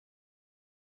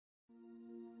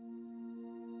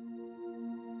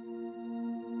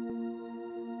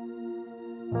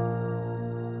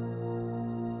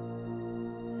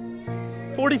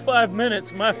45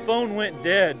 minutes, my phone went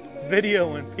dead,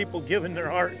 videoing people giving their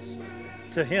hearts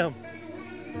to Him.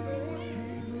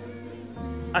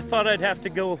 I thought I'd have to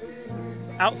go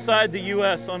outside the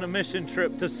U.S. on a mission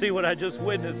trip to see what I just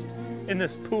witnessed in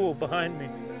this pool behind me.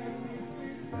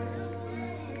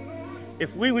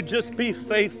 If we would just be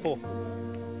faithful,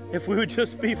 if we would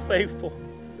just be faithful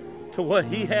to what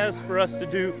He has for us to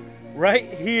do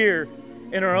right here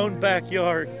in our own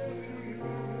backyard,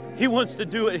 He wants to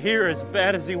do it here as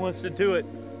bad as He wants to do it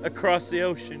across the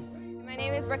ocean. My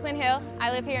name is Brooklyn Hill.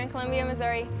 I live here in Columbia,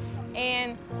 Missouri.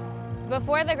 And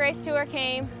before the Grace Tour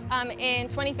came in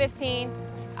 2015,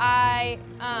 I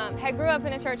had grew up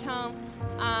in a church home,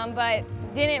 but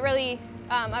didn't really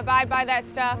abide by that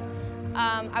stuff.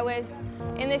 I was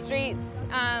in the streets,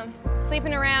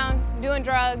 sleeping around, doing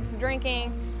drugs,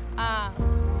 drinking,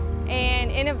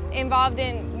 and involved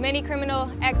in many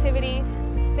criminal activities.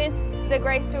 Since the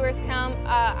Grace Tours come,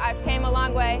 I've came a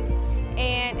long way,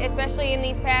 and especially in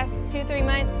these past 2-3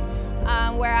 months,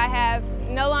 where I have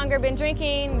no longer been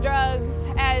drinking, drugs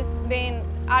has been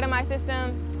out of my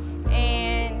system,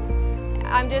 and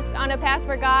I'm just on a path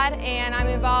for God, and I'm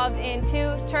involved in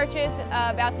 2 churches,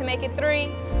 about to make it 3.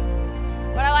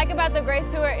 What I like about the Grace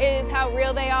Tour is how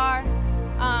real they are.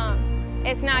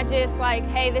 It's not just like,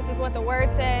 hey, this is what the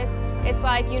Word says. It's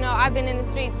like, you know, I've been in the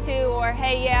streets too, or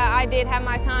hey, yeah, I did have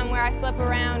my time where I slept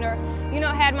around, or, you know,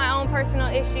 had my own personal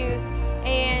issues.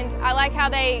 And I like how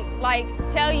they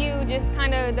tell you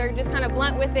they're just kind of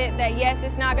blunt with it, that yes,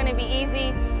 it's not gonna be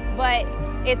easy, but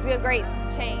it's a great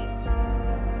change.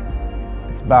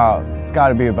 It's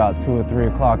gotta be about 2 or 3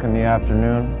 o'clock in the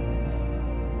afternoon.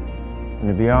 And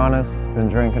to be honest, been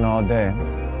drinking all day.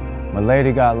 My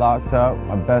lady got locked up,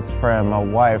 my best friend, my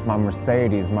wife, my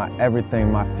Mercedes, my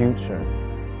everything, my future.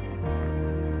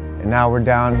 And now we're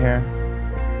down here,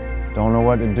 don't know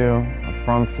what to do. I'm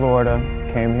from Florida,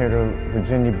 came here to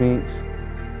Virginia Beach,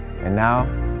 and now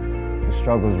the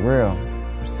struggle's real.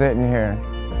 We're sitting here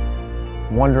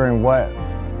wondering what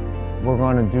we're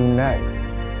gonna do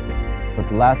next. But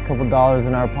the last couple dollars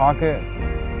in our pocket,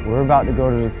 we're about to go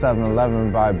to the 7-Eleven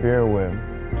and buy beer with.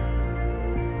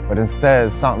 But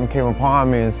instead, something came upon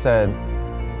me and said,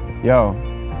 yo,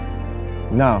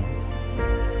 no.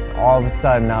 All of a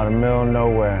sudden, out of the middle of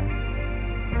nowhere,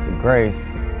 the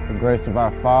grace of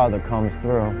our Father comes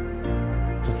through,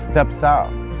 just steps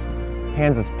out,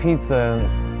 hands us pizza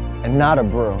and not a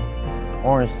brew,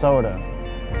 orange soda.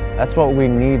 That's what we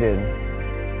needed.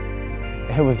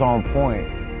 It was on point.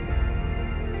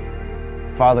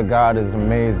 Father God is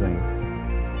amazing.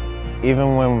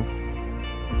 Even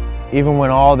when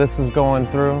all this is going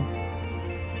through,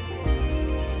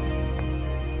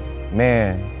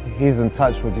 man, He's in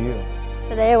touch with you.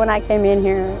 Today when I came in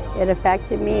here, it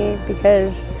affected me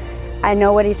because I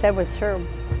know what He said was true.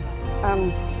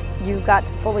 You've got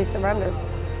to fully surrender,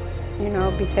 you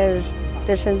know, because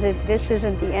this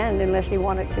isn't the end unless you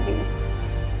want it to be.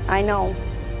 I know,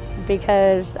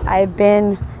 because I've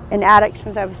been an addict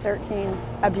since I was 13,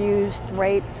 abused,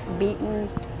 raped, beaten,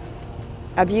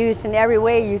 abused in every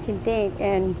way you can think,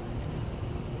 and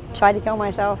tried to kill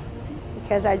myself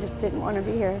because I just didn't want to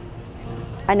be here.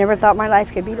 I never thought my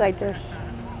life could be like this.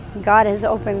 God has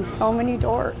opened so many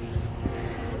doors.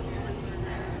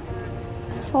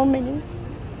 So many.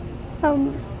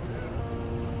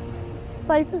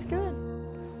 Life is good.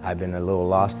 I've been a little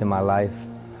lost in my life.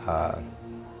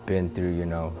 Been through, you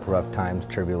know, rough times,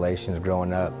 tribulations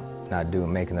growing up,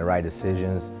 making the right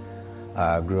decisions.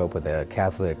 Grew up with a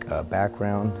Catholic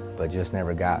background, but just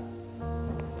never got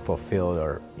fulfilled,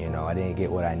 or, you know, I didn't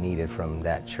get what I needed from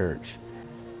that church.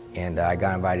 And I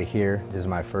got invited here. This is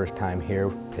my first time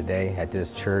here today at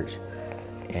this church,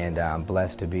 and I'm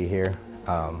blessed to be here.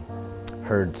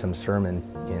 Heard some sermon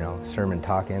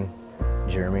talking,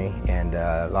 Jeremy, and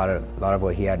a lot of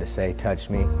what he had to say touched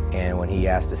me. And when he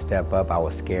asked to step up, I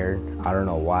was scared. I don't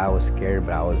know why I was scared,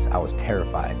 but I was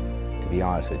terrified, to be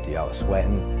honest with you. I was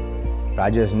sweating, but I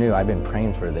just knew I'd been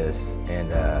praying for this,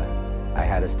 and I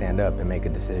had to stand up and make a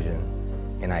decision,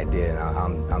 and I did. And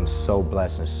I'm so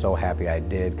blessed and so happy I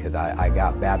did, because I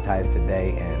got baptized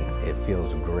today, and it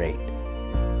feels great.